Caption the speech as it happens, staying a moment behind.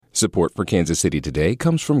Support for Kansas City Today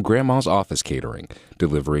comes from Grandma's Office Catering,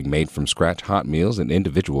 delivering made-from-scratch hot meals and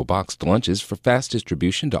individual boxed lunches for fast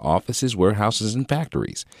distribution to offices, warehouses, and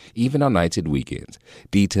factories, even on nights and weekends.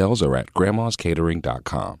 Details are at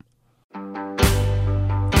grandmascatering.com.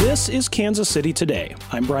 This is Kansas City Today.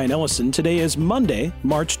 I'm Brian Ellison. Today is Monday,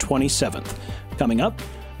 March 27th. Coming up,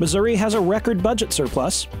 Missouri has a record budget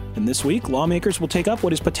surplus, and this week, lawmakers will take up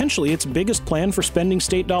what is potentially its biggest plan for spending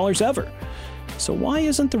state dollars ever. So why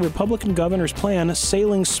isn't the Republican governor's plan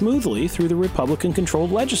sailing smoothly through the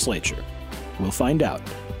Republican-controlled legislature? We'll find out.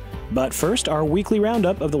 But first, our weekly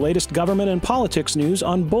roundup of the latest government and politics news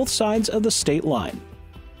on both sides of the state line.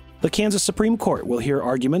 The Kansas Supreme Court will hear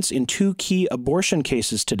arguments in two key abortion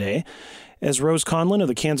cases today. As Rose Conlon of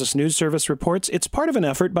the Kansas News Service reports, it's part of an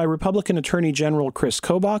effort by Republican Attorney General Chris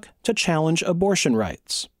Kobach to challenge abortion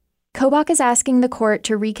rights. Kobach is asking the court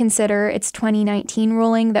to reconsider its 2019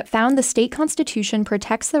 ruling that found the state constitution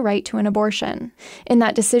protects the right to an abortion. In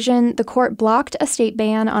that decision, the court blocked a state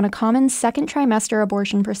ban on a common second trimester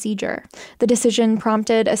abortion procedure. The decision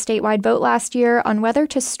prompted a statewide vote last year on whether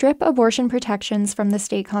to strip abortion protections from the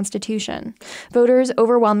state constitution. Voters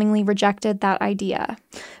overwhelmingly rejected that idea.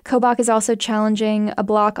 Kobach is also challenging a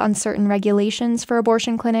block on certain regulations for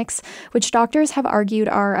abortion clinics, which doctors have argued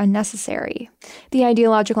are unnecessary. The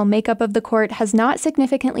ideological makeup of the court has not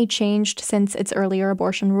significantly changed since its earlier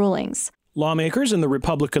abortion rulings. Lawmakers in the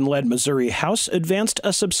Republican-led Missouri House advanced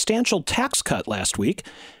a substantial tax cut last week,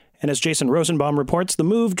 and as Jason Rosenbaum reports, the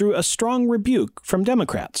move drew a strong rebuke from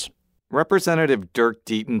Democrats. Representative Dirk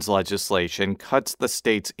Deaton's legislation cuts the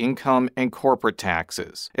state's income and corporate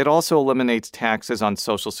taxes. It also eliminates taxes on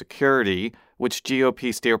Social Security, which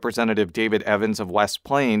GOP State Representative David Evans of West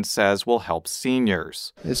Plains says will help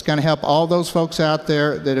seniors. It's going to help all those folks out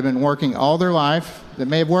there that have been working all their life, that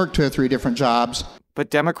may have worked 2 or 3 different jobs. But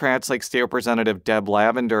Democrats like State Representative Deb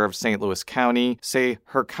Lavender of St. Louis County say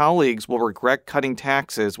her colleagues will regret cutting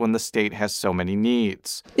taxes when the state has so many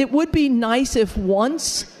needs. It would be nice if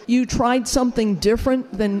once you tried something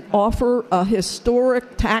different than offer a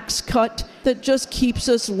historic tax cut that just keeps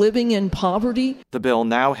us living in poverty. The bill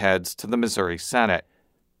now heads to the Missouri Senate.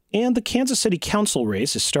 And the Kansas City Council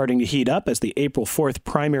race is starting to heat up as the April 4th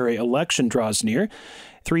primary election draws near.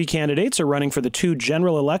 3 candidates are running for the 2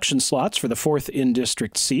 general election slots for the 4th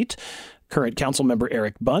in-district seat. Current council member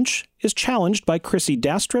Eric Bunch is challenged by Chrissy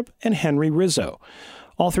Dastrup and Henry Rizzo.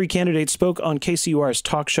 All 3 candidates spoke on KCUR's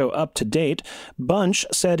talk show Up to Date. Bunch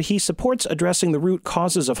said he supports addressing the root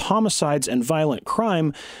causes of homicides and violent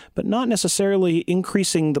crime, but not necessarily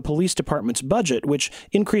increasing the police department's budget, which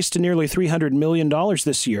increased to nearly $300 million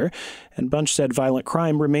this year. And Bunch said violent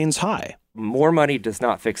crime remains high. More money does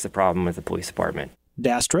not fix the problem with the police department.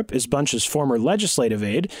 Dastrup is Bunch's former legislative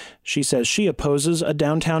aide. She says she opposes a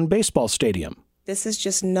downtown baseball stadium. This is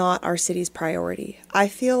just not our city's priority. I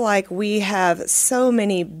feel like we have so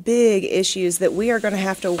many big issues that we are going to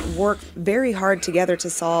have to work very hard together to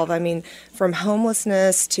solve. I mean, from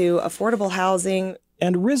homelessness to affordable housing.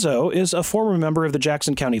 And Rizzo is a former member of the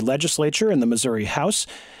Jackson County Legislature and the Missouri House.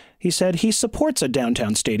 He said he supports a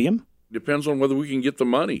downtown stadium. Depends on whether we can get the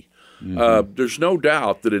money. There's no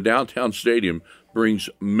doubt that a downtown stadium brings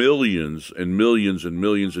millions and millions and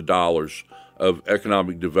millions of dollars of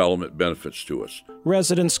economic development benefits to us.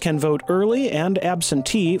 Residents can vote early and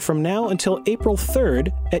absentee from now until April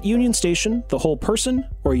 3rd at Union Station, The Whole Person,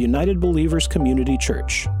 or United Believers Community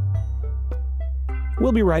Church.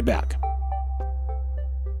 We'll be right back.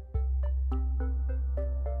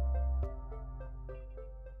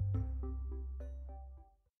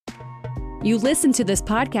 You listen to this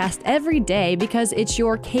podcast every day because it's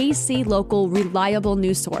your KC local reliable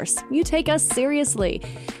news source. You take us seriously.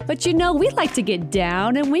 But you know, we like to get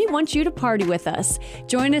down and we want you to party with us.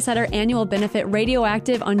 Join us at our annual benefit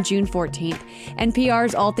Radioactive on June 14th.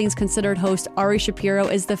 NPR's All Things Considered host Ari Shapiro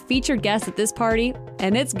is the featured guest at this party,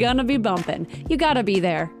 and it's gonna be bumping. You gotta be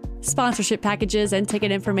there. Sponsorship packages and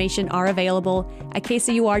ticket information are available at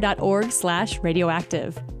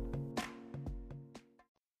kcur.org/radioactive.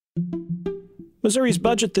 Missouri's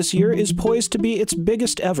budget this year is poised to be its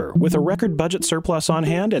biggest ever, with a record budget surplus on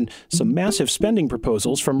hand and some massive spending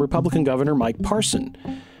proposals from Republican Governor Mike Parson.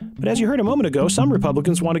 But as you heard a moment ago, some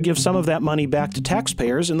Republicans want to give some of that money back to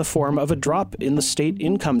taxpayers in the form of a drop in the state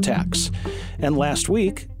income tax. And last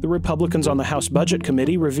week, the Republicans on the House Budget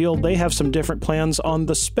Committee revealed they have some different plans on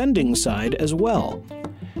the spending side as well.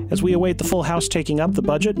 As we await the full House taking up the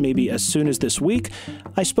budget, maybe as soon as this week,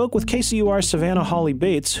 I spoke with KCUR's Savannah Holly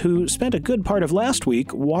Bates, who spent a good part of last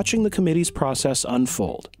week watching the committee's process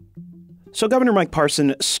unfold. So Governor Mike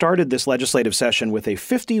Parson started this legislative session with a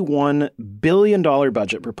 $51 billion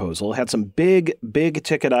budget proposal, had some big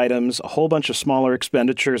ticket items, a whole bunch of smaller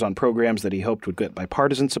expenditures on programs that he hoped would get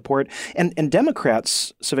bipartisan support. And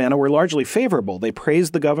Democrats, Savannah, were largely favorable. They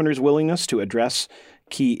praised the governor's willingness to address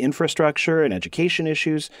key infrastructure and education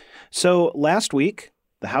issues. So last week,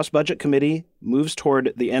 the House Budget Committee moves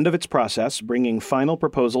toward the end of its process, bringing final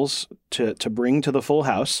proposals to bring to the full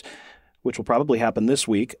House, which will probably happen this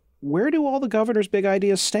week. Where do all the governor's big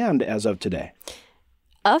ideas stand as of today?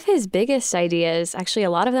 Of his biggest ideas, actually,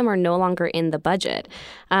 a lot of them are no longer in the budget.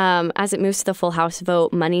 As it moves to the full House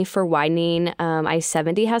vote, money for widening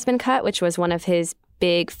I-70 has been cut, which was one of his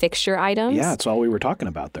big fixture items. Yeah, it's all we were talking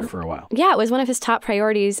about there for a while. Yeah, it was one of his top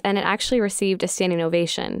priorities, and it actually received a standing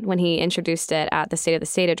ovation when he introduced it at the State of the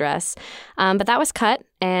State address. But that was cut,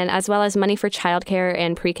 and as well as money for childcare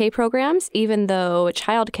and pre-K programs, even though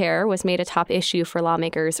childcare was made a top issue for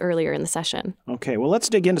lawmakers earlier in the session. Okay, well, let's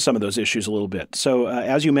dig into some of those issues a little bit. So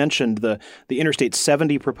as you mentioned, the Interstate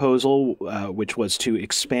 70 proposal, which was to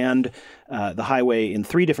expand the highway in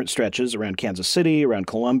 3 different stretches around Kansas City, around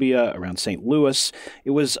Columbia, around St. Louis.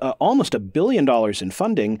 It was almost $1 billion in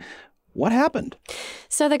funding. What happened?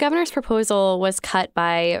 So the governor's proposal was cut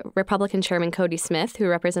by Republican Chairman Cody Smith, who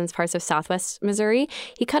represents parts of southwest Missouri.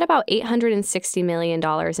 He cut about $860 million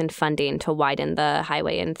in funding to widen the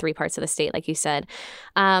highway in 3 parts of the state, like you said.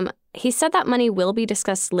 He said that money will be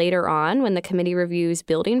discussed later on when the committee reviews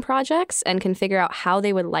building projects and can figure out how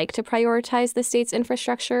they would like to prioritize the state's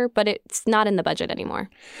infrastructure, but it's not in the budget anymore.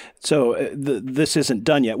 So this isn't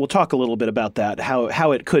done yet. We'll talk a little bit about that,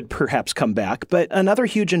 how it could perhaps come back. But another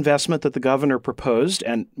huge investment that the governor proposed,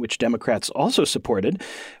 and which Democrats also supported,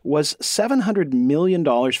 was $700 million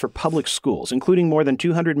for public schools, including more than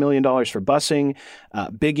 $200 million for busing,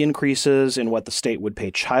 big increases in what the state would pay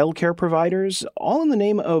child care providers, all in the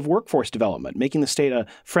name of workforce development, making the state a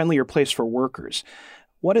friendlier place for workers.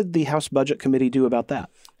 What did the House Budget Committee do about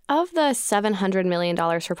that? Of the $700 million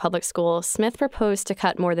for public schools, Smith proposed to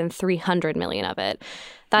cut more than $300 million of it.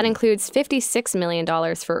 That includes $56 million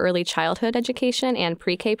for early childhood education and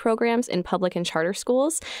pre-K programs in public and charter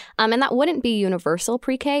schools. And that wouldn't be universal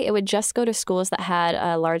pre-K. It would just go to schools that had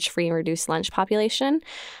a large free and reduced lunch population.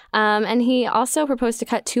 And he also proposed to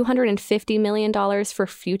cut $250 million for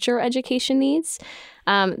future education needs.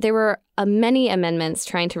 There were many amendments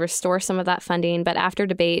trying to restore some of that funding, but after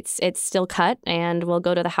debates, it's still cut and will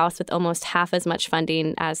go to the House with almost half as much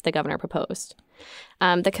funding as the governor proposed.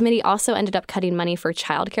 The committee also ended up cutting money for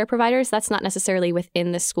child care providers. That's not necessarily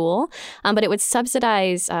within the school, but it would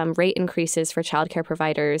subsidize rate increases for child care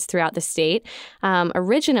providers throughout the state.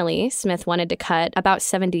 Originally, Smith wanted to cut about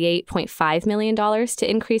 $78.5 million to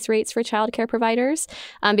increase rates for child care providers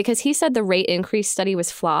because he said the rate increase study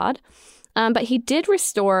was flawed. But he did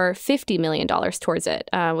restore $50 million towards it,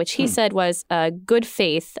 which he said was good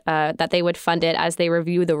faith that they would fund it as they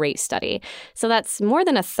review the rate study. So that's more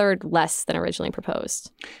than a third less than originally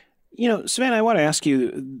proposed. You know, Savannah, I want to ask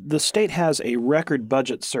you, the state has a record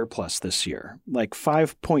budget surplus this year, like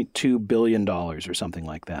 $5.2 billion or something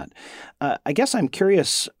like that. I guess I'm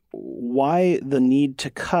curious why the need to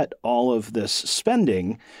cut all of this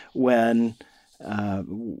spending when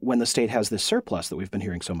the state has this surplus that we've been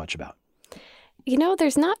hearing so much about. You know,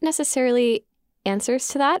 there's not necessarily answers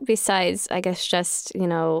to that besides, I guess, just,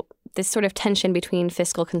 this sort of tension between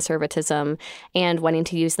fiscal conservatism and wanting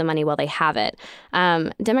to use the money while they have it.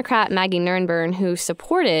 Democrat Maggie Nernburn, who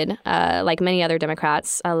supported, like many other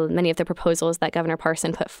Democrats, many of the proposals that Governor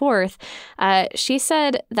Parson put forth, she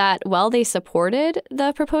said that while they supported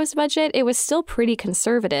the proposed budget, it was still pretty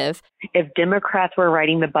conservative. If Democrats were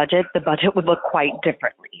writing the budget would look quite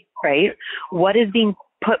differently, right? What is being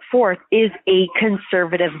put forth is a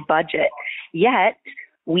conservative budget. Yet,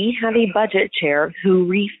 we have a budget chair who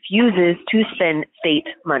refuses to spend state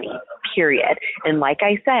money, period. And like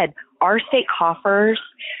I said, our state coffers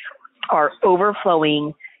are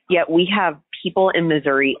overflowing, yet we have people in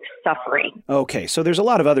Missouri suffering. Okay, so there's a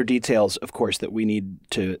lot of other details, of course, that we need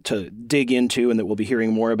to dig into and that we'll be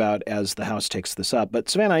hearing more about as the House takes this up. But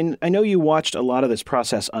Savannah, I know you watched a lot of this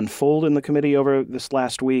process unfold in the committee over this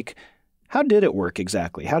last week. How did it work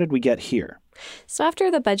exactly? How did we get here? So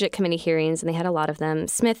after the budget committee hearings, and they had a lot of them,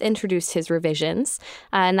 Smith introduced his revisions,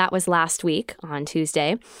 and that was last week on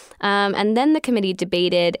Tuesday. And then the committee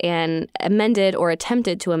debated and amended or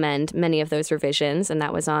attempted to amend many of those revisions, and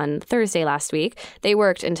that was on Thursday last week. They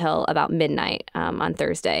worked until about midnight on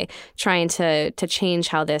Thursday, trying to change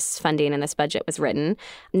how this funding and this budget was written.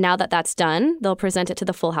 Now that that's done, they'll present it to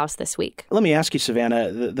the full House this week. Let me ask you,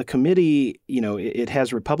 Savannah, the committee, it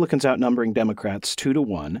has Republicans outnumbering Democrats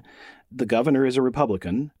 2-1. The governor is a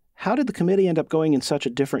Republican. How did the committee end up going in such a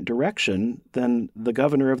different direction than the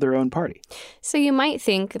governor of their own party? So you might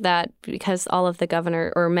think that because all of the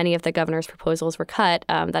governor or many of the governor's proposals were cut,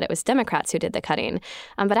 that it was Democrats who did the cutting.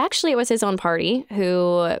 But actually, it was his own party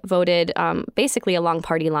who voted basically along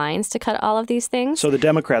party lines to cut all of these things. So the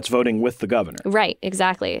Democrats voting with the governor. Right,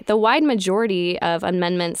 exactly. The wide majority of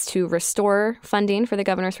amendments to restore funding for the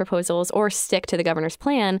governor's proposals or stick to the governor's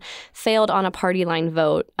plan failed on a party line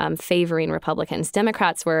vote favoring Republicans.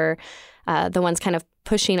 Democrats were the ones kind of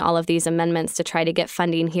pushing all of these amendments to try to get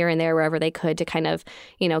funding here and there wherever they could to kind of,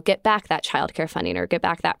 get back that childcare funding or get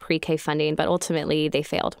back that pre-K funding. But ultimately, they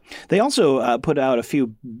failed. They also put out a few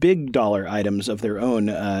big dollar items of their own,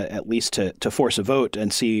 at least to force a vote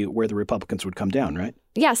and see where the Republicans would come down, right?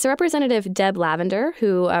 Yeah, so Representative Deb Lavender,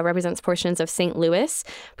 who represents portions of St. Louis,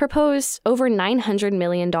 proposed over $900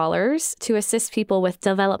 million to assist people with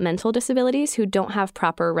developmental disabilities who don't have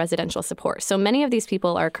proper residential support. So many of these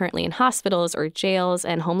people are currently in hospitals or jails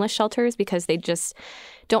and homeless shelters because they just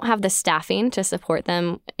don't have the staffing to support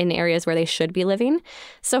them in areas where they should be living.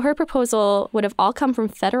 So her proposal would have all come from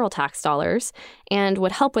federal tax dollars and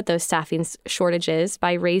would help with those staffing shortages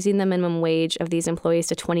by raising the minimum wage of these employees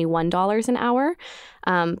to $21 an hour.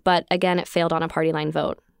 But again, it failed on a party line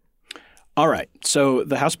vote. All right. So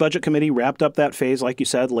the House Budget Committee wrapped up that phase, like you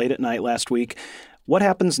said, late at night last week. What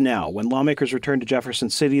happens now? When lawmakers return to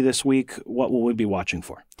Jefferson City this week, what will we be watching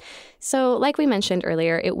for? So like we mentioned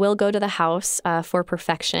earlier, it will go to the House for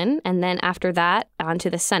perfection. And then after that, on to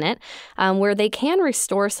the Senate, where they can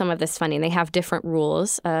restore some of this funding. They have different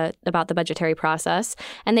rules about the budgetary process,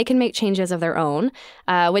 and they can make changes of their own,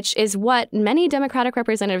 which is what many Democratic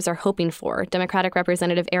representatives are hoping for. Democratic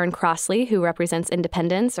Representative Aaron Crossley, who represents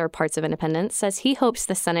independents or parts of independents, says he hopes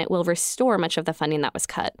the Senate will restore much of the funding that was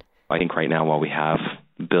cut. I think right now, while we have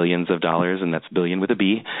billions of dollars, and that's billion with a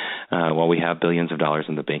B, while we have billions of dollars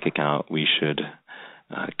in the bank account, we should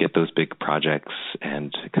get those big projects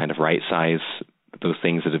and kind of right-size those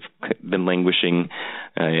things that have been languishing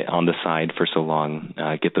on the side for so long,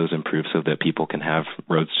 get those improved so that people can have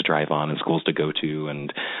roads to drive on and schools to go to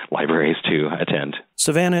and libraries to attend.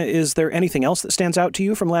 Savannah, is there anything else that stands out to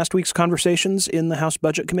you from last week's conversations in the House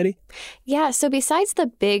Budget Committee? Yeah, so besides the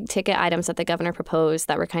big ticket items that the governor proposed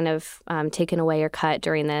that were kind of taken away or cut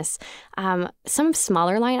during this, some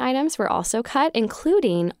smaller line items were also cut,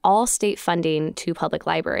 including all state funding to public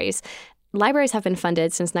libraries. Libraries have been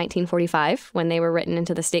funded since 1945 when they were written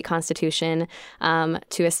into the state constitution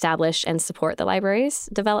to establish and support the library's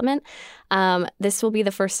development. This will be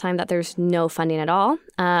the first time that there's no funding at all.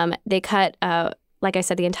 They cut, like I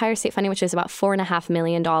said, the entire state funding, which is about $4.5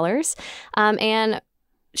 million. And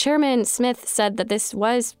Chairman Smith said that this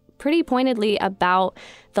was pretty pointedly about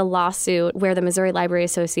the lawsuit where the Missouri Library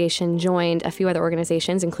Association joined a few other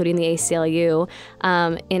organizations, including the ACLU,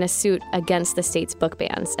 in a suit against the state's book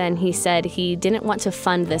bans. And he said he didn't want to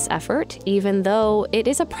fund this effort, even though it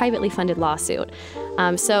is a privately funded lawsuit.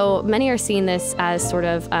 So many are seeing this as sort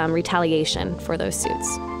of retaliation for those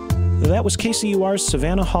suits. That was KCUR's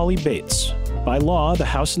Savannah Hawley Bates. By law, the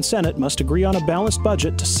House and Senate must agree on a balanced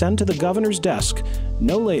budget to send to the governor's desk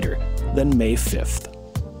no later than May 5th.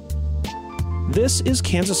 This is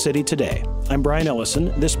Kansas City Today. I'm Brian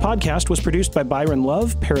Ellison. This podcast was produced by Byron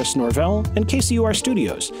Love, Paris Norvell, and KCUR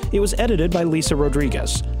Studios. It was edited by Lisa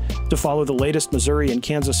Rodriguez. To follow the latest Missouri and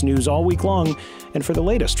Kansas news all week long, and for the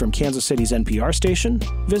latest from Kansas City's NPR station,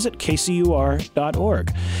 visit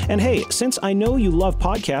kcur.org. And hey, since I know you love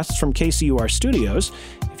podcasts from KCUR Studios,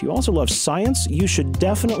 if you also love science, you should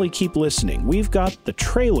definitely keep listening. We've got the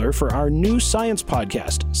trailer for our new science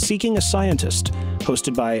podcast, Seeking a Scientist,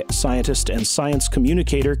 hosted by scientist and science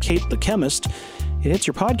communicator Kate the Chemist. It hits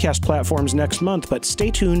your podcast platforms next month, but stay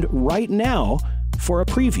tuned right now for a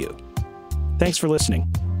preview. Thanks for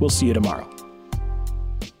listening. We'll see you tomorrow.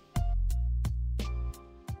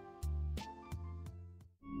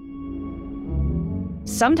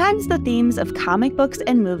 Sometimes the themes of comic books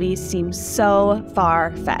and movies seem so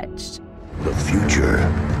far-fetched. The future.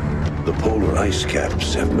 The polar ice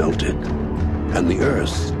caps have melted, and the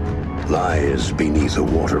Earth lies beneath a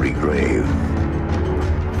watery grave.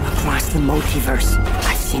 Across the multiverse,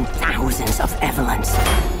 I've seen thousands of Evelyns.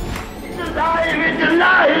 It's alive! It's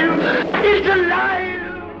alive! It's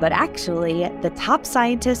alive! But actually, the top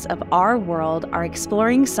scientists of our world are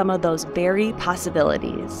exploring some of those very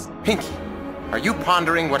possibilities. Pinky, are you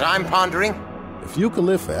pondering what I'm pondering? If you could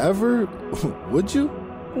live forever, would you?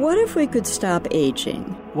 What if we could stop aging?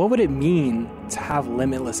 What would it mean to have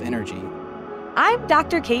limitless energy? I'm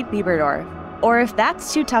Dr. Kate Bieberdorf, or if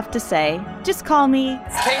that's too tough to say, just call me...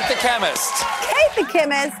 Kate the Chemist. Kate the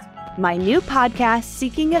Chemist. My new podcast,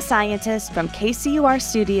 Seeking a Scientist from KCUR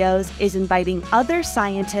Studios, is inviting other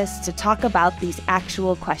scientists to talk about these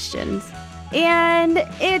actual questions. And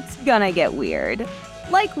it's gonna get weird.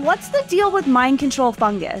 Like, what's the deal with mind control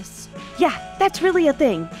fungus? Yeah, that's really a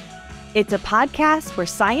thing. It's a podcast where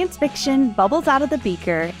science fiction bubbles out of the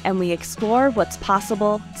beaker and we explore what's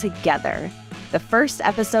possible together. The first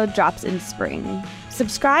episode drops in spring.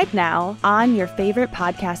 Subscribe now on your favorite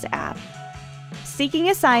podcast app. Seeking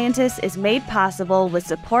a Scientist is made possible with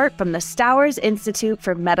support from the Stowers Institute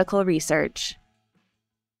for Medical Research.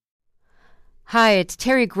 Hi, it's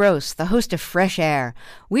Terry Gross, the host of Fresh Air.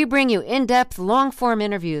 We bring you in-depth, long-form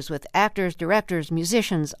interviews with actors, directors,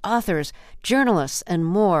 musicians, authors, journalists, and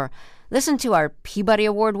more. Listen to our Peabody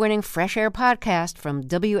Award-winning Fresh Air podcast from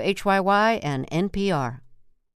WHYY and NPR.